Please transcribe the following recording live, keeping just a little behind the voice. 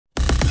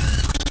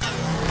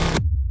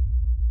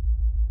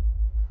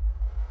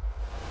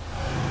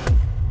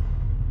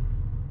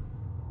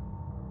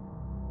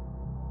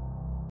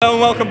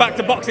and welcome back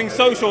to Boxing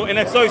Social in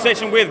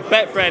association with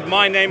Betfred.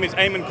 My name is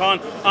Ayman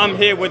Khan. I'm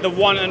here with the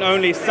one and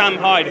only Sam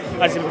Hyde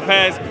as he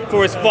prepares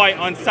for his fight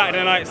on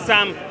Saturday night.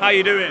 Sam, how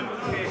you doing?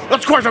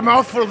 That's quite a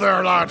mouthful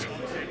there, lad.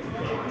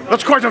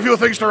 That's quite a few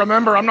things to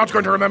remember. I'm not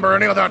going to remember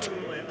any of that.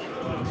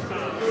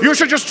 You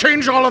should just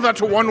change all of that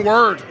to one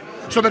word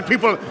so that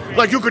people,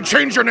 like, you could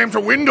change your name to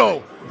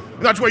Window.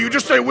 That's why you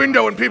just say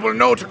Window and people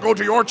know to go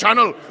to your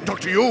channel, talk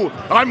to you.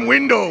 I'm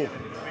Window.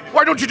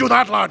 Why don't you do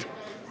that, lad?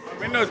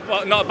 Window's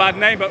not a bad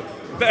name, but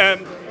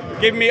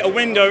give me a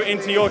window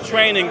into your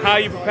training. How are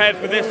you prepared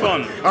for this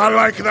one? I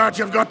like that.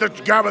 You've got the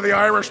gab of the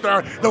Irish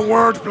there, the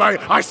wordplay.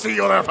 I see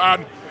you there,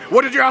 fan.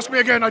 What did you ask me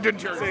again? I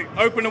didn't hear you.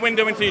 Open a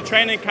window into your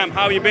training camp.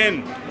 How you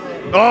been?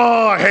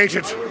 Oh, I hate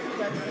it.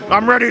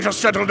 I'm ready to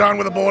settle down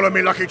with a bowl of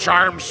me Lucky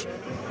Charms.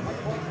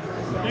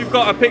 You've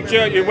got a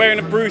picture, you're wearing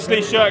a Bruce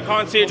Lee shirt,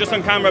 can't see it just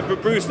on camera,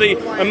 but Bruce Lee,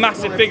 a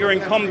massive figure in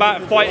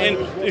combat, fighting.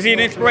 Is he an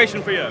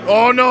inspiration for you?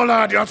 Oh no,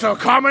 lad, that's a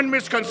common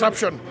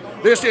misconception.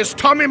 This is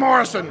Tommy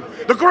Morrison,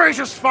 the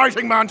greatest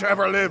fighting man to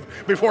ever live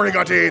before he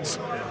got AIDS.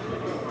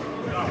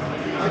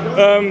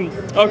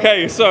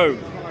 Okay, so,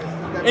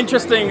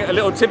 interesting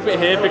little tidbit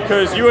here,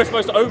 because you were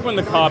supposed to open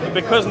the card, but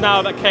because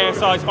now that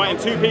KSI is fighting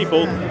two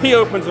people, he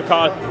opens the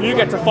card, you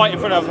get to fight in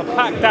front of a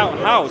packed out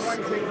house.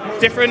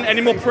 Different?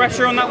 Any more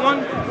pressure on that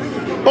one?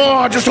 Oh,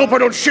 I just hope I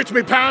don't shit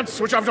me pants,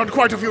 which I've done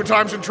quite a few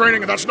times in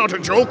training, and that's not a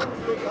joke.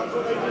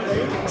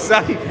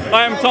 Sam,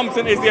 Ayman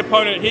Thompson is the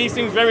opponent. He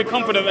seems very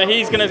confident that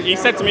he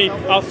said to me,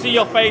 I'll see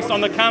your face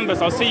on the canvas,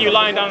 I'll see you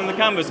lying down on the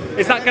canvas.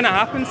 Is that going to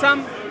happen,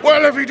 Sam?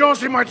 Well, if he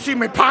does, he might see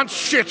me pants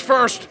shit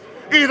first.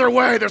 Either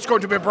way, there's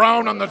going to be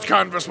brown on the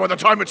canvas by the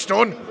time it's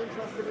done.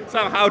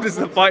 Sam, how does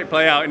the fight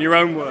play out in your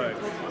own words?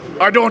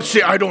 I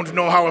don't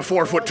know how a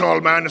 4-foot-tall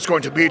man is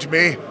going to beat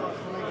me,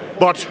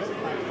 but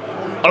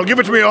I'll give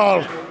it to me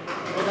all.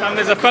 Sam,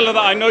 there's a fella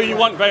that I know you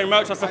want very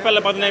much. That's a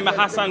fella by the name of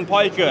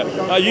Piker.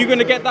 Are you going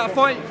to get that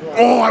fight?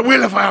 Oh, I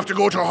will if I have to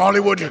go to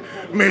Hollywood.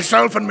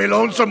 Myself and me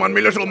lonesome on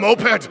me little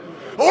moped.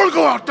 I'll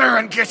go out there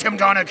and get him,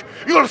 Donick.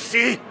 You'll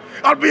see.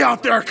 I'll be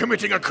out there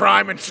committing a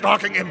crime and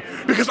stalking him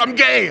because I'm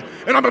gay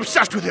and I'm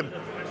obsessed with him.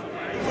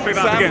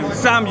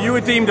 Sam, you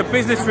were deemed a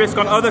business risk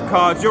on other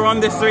cards. You're on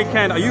this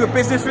weekend. Are you a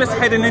business risk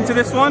heading into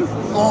this one?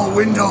 Oh,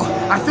 Window.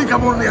 I think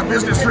I'm only a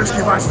business risk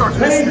if I start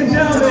listening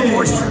to the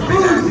voice in my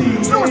head.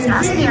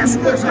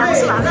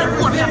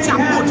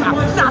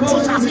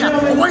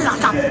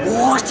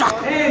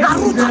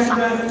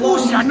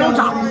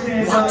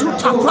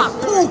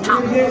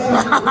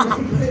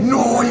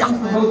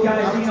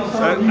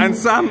 And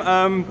Sam,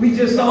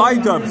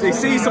 Idubbbz. You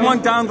see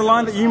someone down the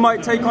line that you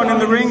might take on in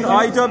the ring?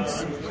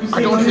 Idubbbz? I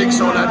don't think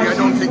so, laddie. I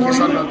don't think he's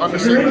on the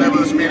same level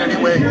as me in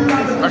any way.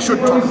 I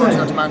shouldn't talk about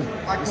that,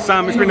 man.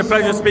 Sam, it's been a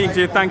pleasure speaking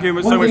to you. Thank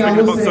you so much for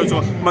coming to Box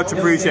Social. Much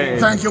appreciated.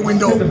 Thank you,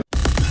 Window.